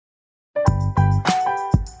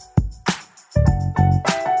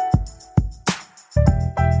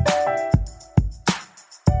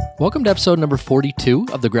Welcome to episode number 42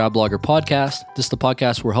 of the Grad Blogger podcast. This is the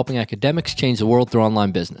podcast where we're helping academics change the world through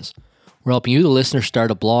online business. We're helping you, the listener,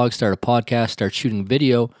 start a blog, start a podcast, start shooting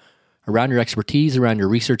video around your expertise, around your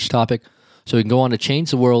research topic, so you can go on to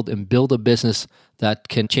change the world and build a business that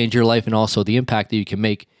can change your life and also the impact that you can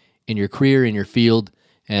make in your career, in your field,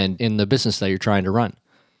 and in the business that you're trying to run.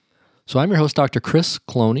 So I'm your host, Dr. Chris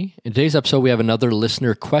Cloney. In today's episode, we have another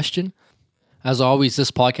listener question. As always,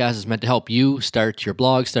 this podcast is meant to help you start your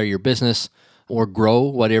blog, start your business, or grow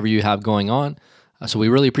whatever you have going on. So we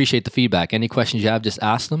really appreciate the feedback. Any questions you have, just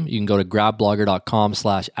ask them. You can go to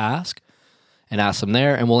gradblogger.com/ask and ask them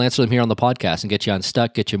there, and we'll answer them here on the podcast and get you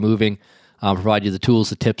unstuck, get you moving, provide you the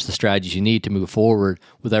tools, the tips, the strategies you need to move forward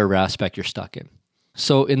with whatever aspect you're stuck in.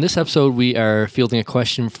 So in this episode, we are fielding a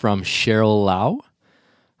question from Cheryl Lau.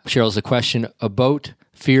 Cheryl's a question about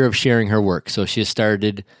fear of sharing her work. So she has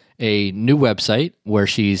started a new website where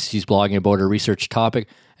she's blogging about her research topic,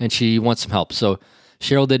 and she wants some help. So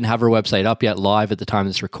Cheryl didn't have her website up yet live at the time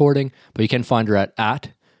of this recording, but you can find her at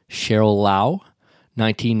Cheryl Lau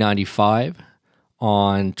 1995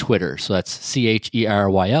 on Twitter. So that's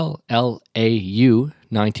CHERYLLAU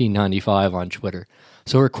 1995 on Twitter.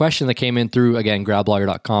 So her question that came in through, again,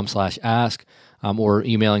 gradblogger.com/ask or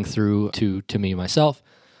emailing through to me myself,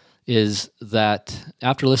 is that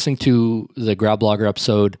after listening to the Grad Blogger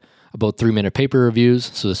episode about 3-minute paper reviews,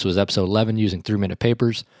 so this was episode 11, using 3-minute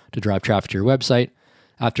papers to drive traffic to your website.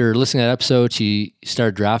 After listening to that episode, she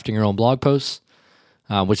started drafting her own blog posts,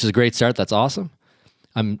 which is a great start. That's awesome.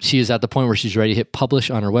 She is at the point where she's ready to hit publish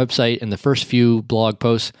on her website in the first few blog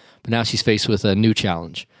posts, but now she's faced with a new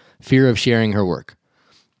challenge, fear of sharing her work.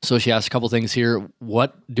 So she asked a couple things here.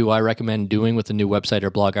 What do I recommend doing with the new website or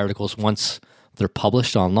blog articles once they're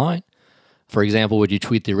published online? For example, would you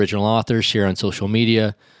tweet the original author, share on social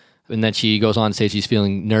media? And then she goes on to say she's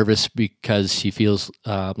feeling nervous because she feels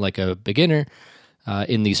like a beginner.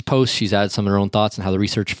 In these posts, she's added some of her own thoughts on how the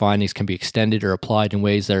research findings can be extended or applied in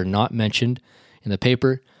ways that are not mentioned in the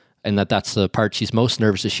paper, and that's the part she's most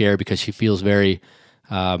nervous to share because she feels very,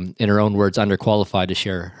 in her own words, underqualified to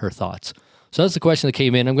share her thoughts. So that's the question that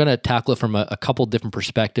came in. I'm going to tackle it from a couple different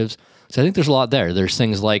perspectives. So I think there's a lot there. There's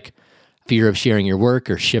things like fear of sharing your work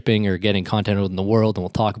or shipping or getting content out in the world, and we'll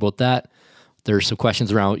talk about that. There's some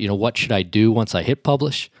questions around, what should I do once I hit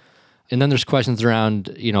publish? And then there's questions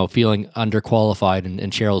around, feeling underqualified in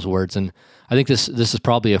Cheryl's words. And I think this is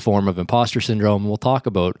probably a form of imposter syndrome. We'll talk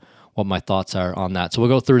about what my thoughts are on that. So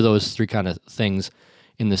we'll go through those three kind of things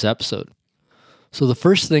in this episode. So the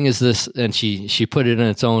first thing is this, and she put it in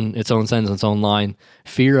its own sentence, its own line: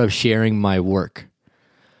 fear of sharing my work.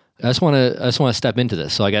 I just want to step into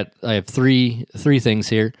this. So I have three things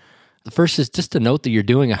here. The first is just to note that you're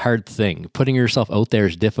doing a hard thing. Putting yourself out there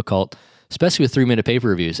is difficult, especially with 3-minute paper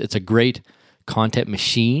reviews. It's a great content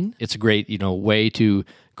machine. It's a great, way to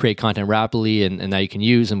create content rapidly and that you can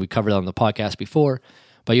use. And we covered that on the podcast before.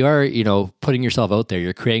 But you are, putting yourself out there.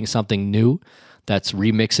 You're creating something new that's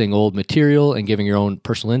remixing old material and giving your own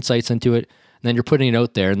personal insights into it. And then you're putting it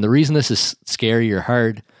out there. And the reason this is scary or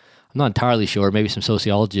hard, I'm not entirely sure. Maybe some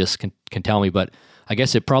sociologists can tell me, but I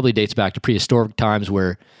guess it probably dates back to prehistoric times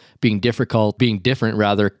where being different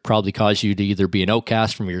probably caused you to either be an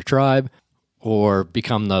outcast from your tribe or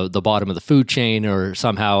become the bottom of the food chain, or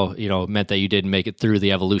somehow, meant that you didn't make it through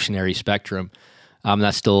the evolutionary spectrum.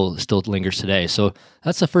 That still lingers today. So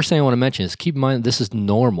that's the first thing I want to mention is keep in mind this is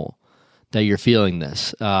normal that you're feeling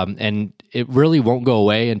this. And it really won't go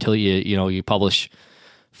away until you publish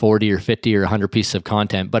 40 or 50 or 100 pieces of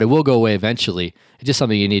content, but it will go away eventually. It's just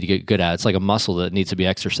something you need to get good at. It's like a muscle that needs to be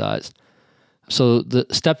exercised. So the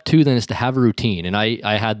step 2 then is to have a routine. And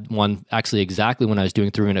I had one actually exactly when I was doing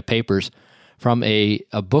 3-minute papers from a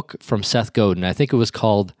book from Seth Godin. I think this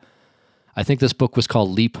book was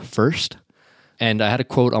called Leap First. And I had a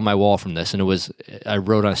quote on my wall from this, and I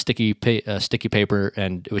wrote on a sticky paper,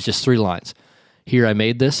 and it was just 3 lines. Here I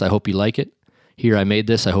made this, I hope you like it. Here I made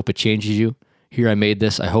this, I hope it changes you. Here I made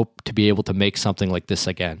this, I hope to be able to make something like this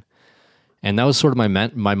again. And that was sort of my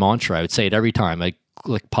mantra. I would say it every time I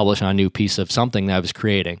publish on a new piece of something that I was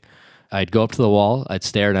creating. I'd go up to the wall, I'd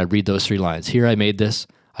stare, and I'd read those 3 lines. Here I made this,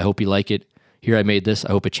 I hope you like it. Here I made this,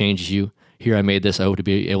 I hope it changes you. Here I made this, I hope to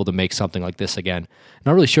be able to make something like this again.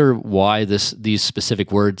 Not really sure why these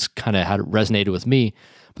specific words kind of had resonated with me,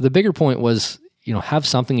 but the bigger point was, have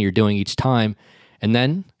something you're doing each time, and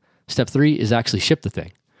then step 3 is actually ship the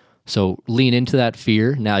thing. So lean into that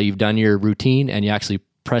fear. Now you've done your routine and you actually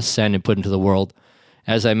press send and put into the world.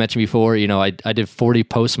 As I mentioned before, I did 40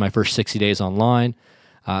 posts my first 60 days online.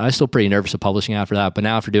 I was still pretty nervous of publishing after that, but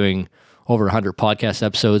now after doing over 100 podcast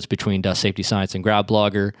episodes between Dust Safety Science and Grad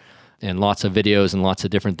Blogger, and lots of videos and lots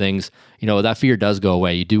of different things, that fear does go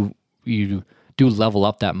away. You do level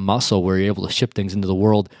up that muscle where you're able to ship things into the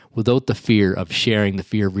world without the fear of sharing, the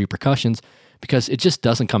fear of repercussions, because it just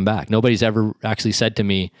doesn't come back. Nobody's ever actually said to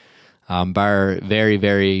me, bar very,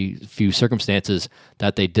 very few circumstances,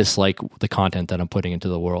 that they dislike the content that I'm putting into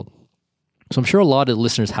the world. So I'm sure a lot of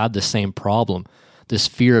listeners have the same problem, this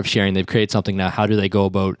fear of sharing. They've created something now. How do they go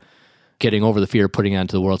about getting over the fear of putting it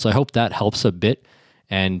into the world? So I hope that helps a bit.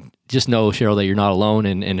 And just know, Cheryl, that you're not alone.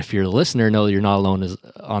 And if you're a listener, know that you're not alone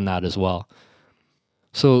on that as well.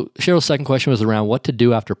 So Cheryl's second question was around what to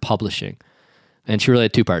do after publishing. And she really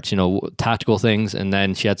had two parts, tactical things, and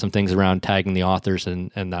then she had some things around tagging the authors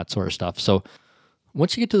and that sort of stuff. So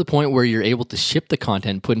once you get to the point where you're able to ship the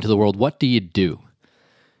content, put into the world, what do you do?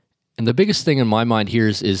 And the biggest thing in my mind here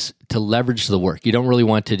is to leverage the work. You don't really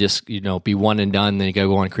want to just, be one and done, then you got to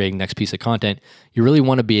go on creating the next piece of content. You really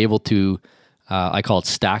want to be able to, I call it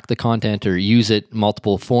stack the content, or use it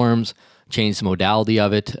multiple forms, change the modality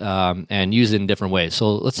of it, and use it in different ways.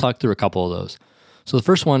 So let's talk through a couple of those. So the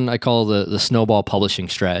first one I call the snowball publishing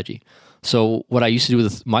strategy. So what I used to do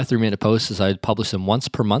with my 3-minute posts is I'd publish them once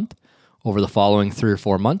per month over the following 3 or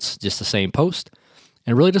 4 months, just the same post.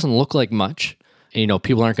 And it really doesn't look like much.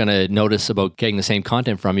 People aren't going to notice about getting the same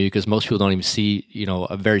content from you because most people don't even see,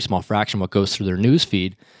 a very small fraction of what goes through their news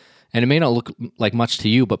feed. And it may not look like much to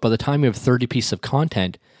you, but by the time you have 30 pieces of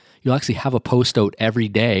content, you'll actually have a post out every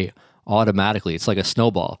day automatically. It's like a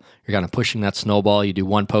snowball. You're kind of pushing that snowball. You do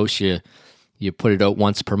one post, you put it out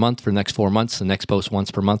once per month for the next 4 months, the next post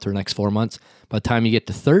once per month for the next 4 months. By the time you get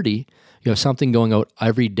to 30, you have something going out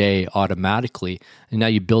every day automatically, and now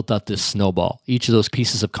you built up this snowball. Each of those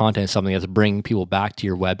pieces of content is something that's bringing people back to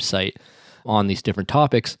your website on these different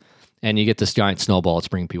topics, and you get this giant snowball that's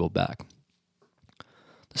bringing people back.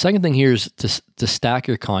 The second thing here is to stack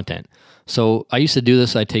your content. So I used to do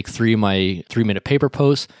this. I'd take 3 of my 3-minute paper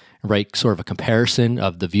posts and write sort of a comparison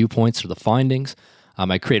of the viewpoints or the findings.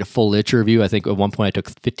 I create a full literature review. I think at one point I took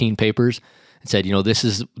 15 papers and said, this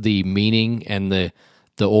is the meaning and the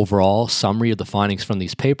overall summary of the findings from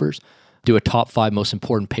these papers. Do a top 5 most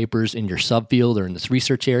important papers in your subfield or in this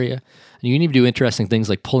research area. And you can even do interesting things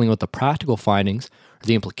like pulling out the practical findings or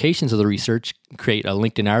the implications of the research, create a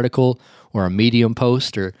LinkedIn article or a Medium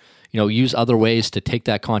post, or use other ways to take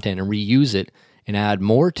that content and reuse it and add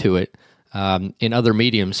more to it in other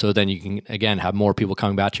mediums. So then you can, again, have more people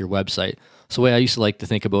coming back to your website. So the way I used to like to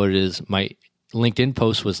think about it is my LinkedIn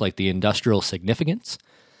post was like the industrial significance.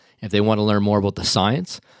 If they want to learn more about the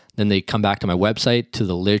science, then they come back to my website to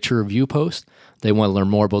the literature review post. They want to learn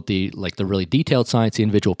more about the really detailed science, the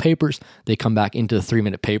individual papers. They come back into the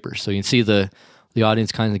 3-minute papers. So you can see the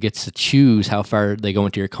audience kind of gets to choose how far they go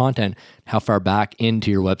into your content, how far back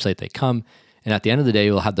into your website they come. And at the end of the day,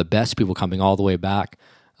 you'll have the best people coming all the way back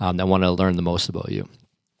that want to learn the most about you.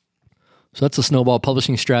 So that's the snowball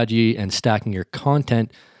publishing strategy and stacking your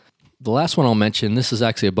content. The last one I'll mention, this is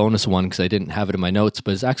actually a bonus one because I didn't have it in my notes,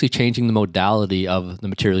 but it's actually changing the modality of the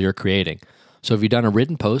material you're creating. So if you've done a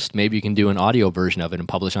written post, maybe you can do an audio version of it and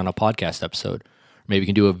publish on a podcast episode. Maybe you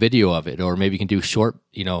can do a video of it, or maybe you can do short,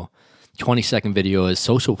 20-second video as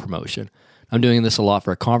social promotion. I'm doing this a lot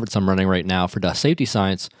for a conference I'm running right now for Dust Safety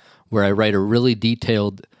Science, where I write a really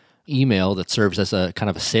detailed email that serves as a kind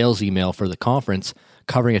of a sales email for the conference,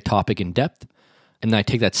 covering a topic in depth. And then I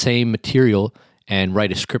take that same material and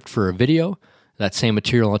write a script for a video. That same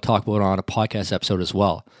material I'll talk about on a podcast episode as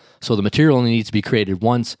well. So the material only needs to be created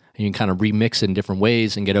once, and you can kind of remix it in different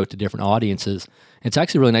ways and get out to different audiences. It's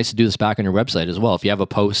actually really nice to do this back on your website as well. If you have a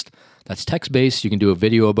post that's text-based, you can do a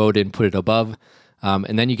video about it and put it above.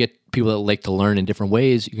 And then you get people that like to learn in different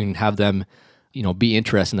ways. You can have them, be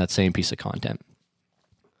interested in that same piece of content.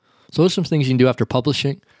 So those are some things you can do after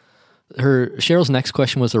publishing. Cheryl's next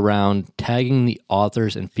question was around tagging the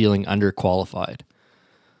authors and feeling underqualified.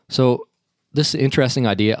 So this is an interesting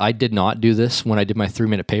idea. I did not do this when I did my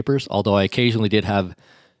 3-minute papers, although I occasionally did have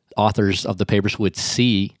authors of the papers would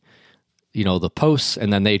see, the posts,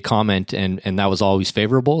 and then they'd comment, and that was always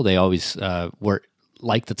favorable. They always were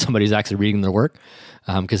like that somebody's actually reading their work,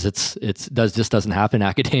 because it just doesn't happen in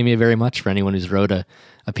academia very much. For anyone who's wrote a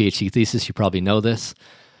PhD thesis, you probably know this.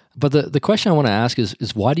 But the question I want to ask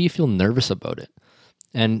is why do you feel nervous about it?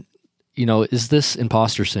 And, is this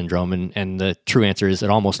imposter syndrome? And the true answer is it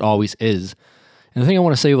almost always is. And the thing I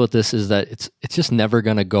want to say about this is that it's just never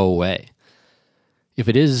going to go away. If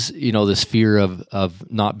it is, this fear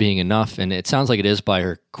of not being enough, and it sounds like it is by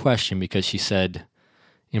her question, because she said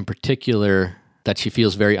in particular that she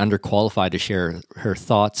feels very underqualified to share her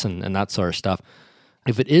thoughts and that sort of stuff.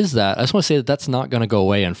 If it is that, I just want to say that that's not going to go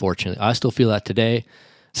away, unfortunately. I still feel that today.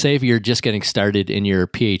 say if you're just getting started in your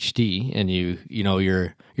PhD and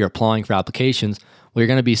you're applying for applications, well, you're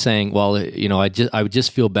going to be saying, well, I would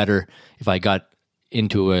just feel better if I got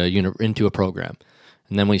into a program.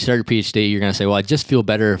 And then when you start your PhD, you're going to say, well, I just feel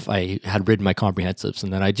better if I had written my comprehensives.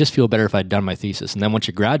 And then I just feel better if I'd done my thesis. And then once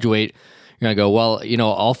you graduate, you're going to go, well,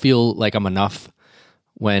 I'll feel like I'm enough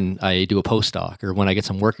when I do a postdoc or when I get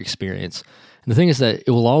some work experience. And the thing is that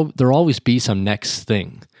there'll always be some next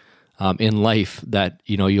thing in life that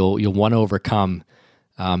you'll want to overcome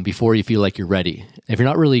before you feel like you're ready. If you're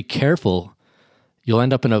not really careful, you'll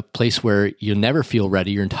end up in a place where you'll never feel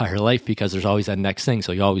ready your entire life because there's always that next thing.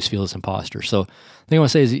 So you always feel this imposter. So the thing I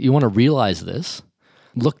want to say is you want to realize this,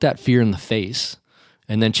 look that fear in the face,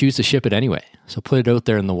 and then choose to ship it anyway. So put it out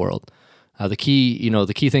there in the world. The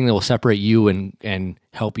key thing that will separate you and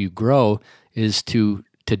help you grow is to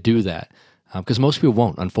do that. Because most people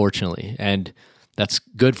won't, unfortunately. And that's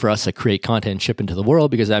good for us to create content and ship into the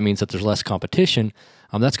world because that means that there's less competition.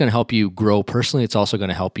 That's going to help you grow personally. It's also going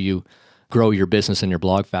to help you grow your business and your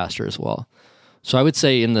blog faster as well. So I would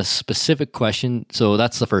say in the specific question, so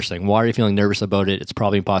that's the first thing. Why are you feeling nervous about it? It's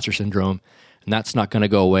probably imposter syndrome, and that's not going to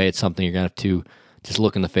go away. It's something you're going to have to just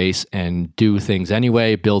look in the face and do things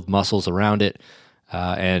anyway, build muscles around it.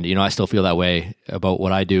 And I still feel that way about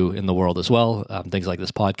what I do in the world as well. Things like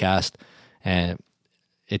this podcast, and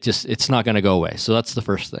it's not going to go away. So that's the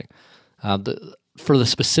first thing. For the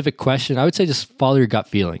specific question, I would say just follow your gut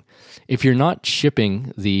feeling. If you're not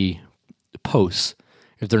shipping the posts,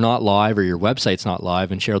 if they're not live or your website's not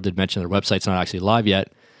live, and Cheryl did mention their website's not actually live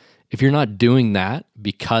yet, if you're not doing that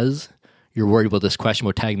because you're worried about this question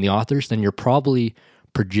about tagging the authors, then you're probably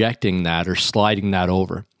projecting that or sliding that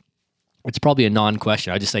over. It's probably a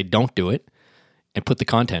non-question. I just say don't do it and put the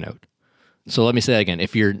content out. So let me say that again.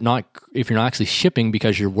 If you're not actually shipping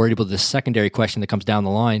because you're worried about this secondary question that comes down the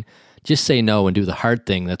line, just say no and do the hard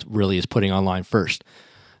thing that really is putting online first.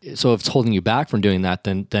 So if it's holding you back from doing that,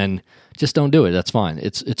 then just don't do it. That's fine.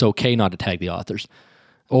 It's okay not to tag the authors.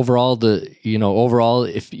 Overall,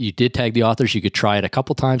 if you did tag the authors, you could try it a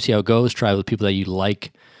couple times, see how it goes. Try it with people that you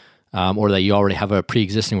like or that you already have a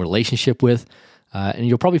pre-existing relationship with. And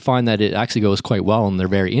you'll probably find that it actually goes quite well, and they're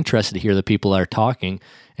very interested to hear the people that are talking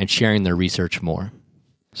and sharing their research more.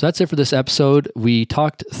 So that's it for this episode. We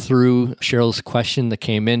talked through Cheryl's question that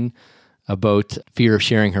came in about fear of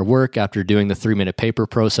sharing her work after doing the 3-minute paper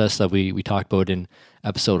process that we talked about in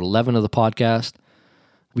episode 11 of the podcast.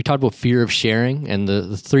 We talked about fear of sharing, and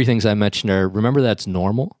the 3 things I mentioned are, remember that's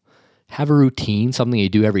normal, have a routine, something you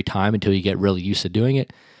do every time until you get really used to doing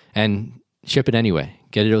it, and ship it anyway.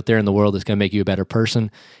 Get it out there in the world. It's going to make you a better person.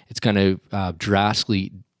 It's going to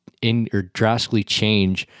drastically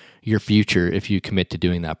change your future if you commit to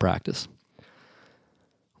doing that practice.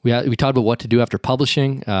 We talked about what to do after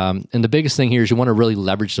publishing. And the biggest thing here is you want to really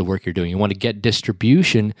leverage the work you're doing. You want to get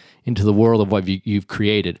distribution into the world of what you've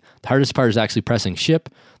created. The hardest part is actually pressing ship.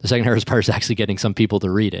 The second hardest part is actually getting some people to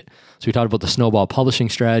read it. So we talked about the snowball publishing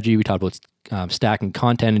strategy. We talked about stacking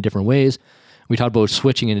content in different ways. We talked about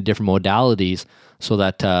switching into different modalities so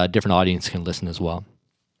that different audience can listen as well.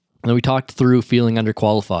 And then we talked through feeling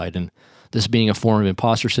underqualified and this being a form of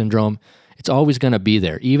imposter syndrome. It's always going to be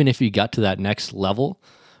there. Even if you got to that next level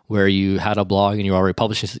where you had a blog and you're already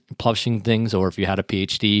publishing things, or if you had a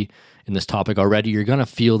PhD in this topic already, you're going to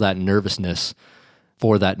feel that nervousness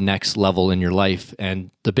for that next level in your life.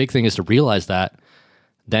 And the big thing is to realize that,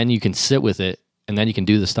 then you can sit with it, and then you can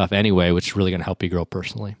do the stuff anyway, which is really going to help you grow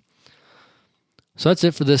personally. So that's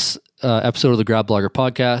it for this episode of the Grab Blogger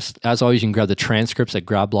podcast. As always, you can grab the transcripts at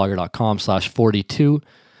grabblogger.com/42.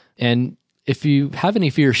 And if you have any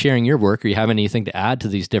fear of sharing your work, or you have anything to add to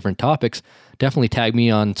these different topics, definitely tag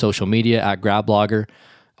me on social media at GrabBlogger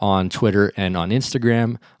on Twitter and on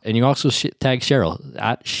Instagram. And you also tag Cheryl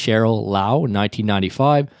at Cheryl Lau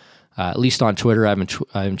 1995. At least on Twitter. I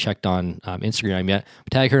haven't checked on Instagram yet.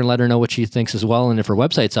 But tag her and let her know what she thinks as well. And if her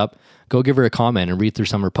website's up, go give her a comment and read through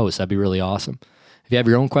some of her posts. That'd be really awesome. If you have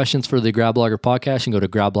your own questions for the Grab Blogger podcast, you can go to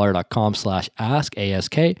grabblogger.com/ask,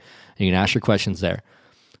 ASK, and you can ask your questions there.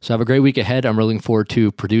 So have a great week ahead. I'm really looking forward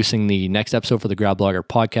to producing the next episode for the Grab Blogger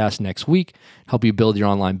podcast next week. Help you build your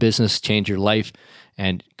online business, change your life,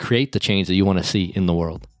 and create the change that you want to see in the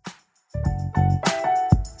world.